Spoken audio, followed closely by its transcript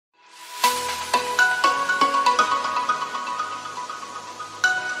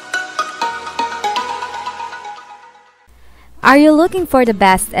Are you looking for the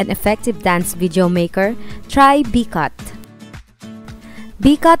best and effective dance video maker? Try BCut.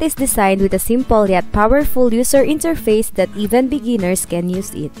 BCut is designed with a simple yet powerful user interface that even beginners can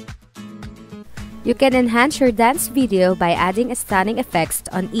use it. You can enhance your dance video by adding stunning effects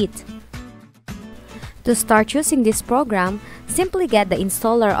on it. To start using this program, simply get the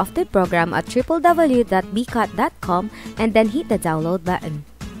installer of the program at www.bcut.com and then hit the download button.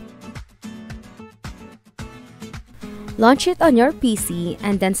 Launch it on your PC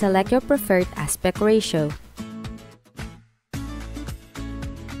and then select your preferred aspect ratio.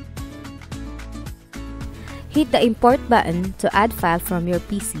 Hit the import button to add file from your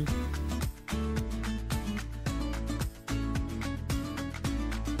PC.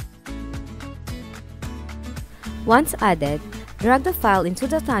 Once added, drag the file into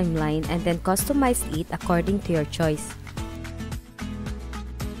the timeline and then customize it according to your choice.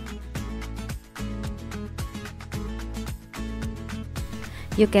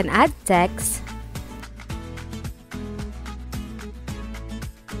 You can add text,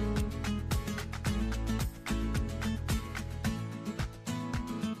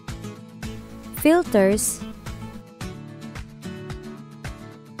 filters,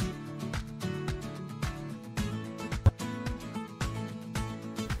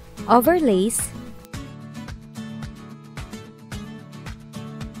 overlays,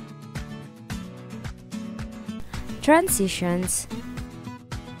 transitions,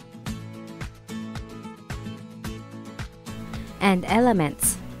 and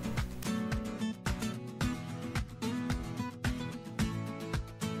elements.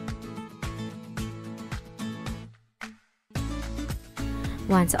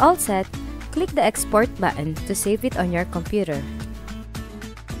 Once all set, click the export button to save it on your computer.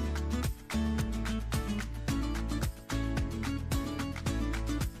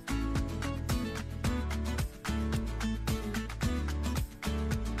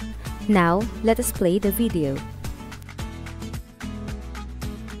 Now, let us play the video.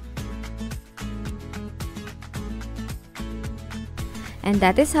 And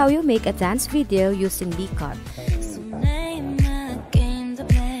that is how you make a dance video using BCut.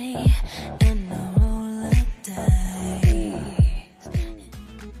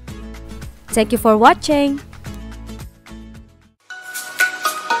 Thank you for watching!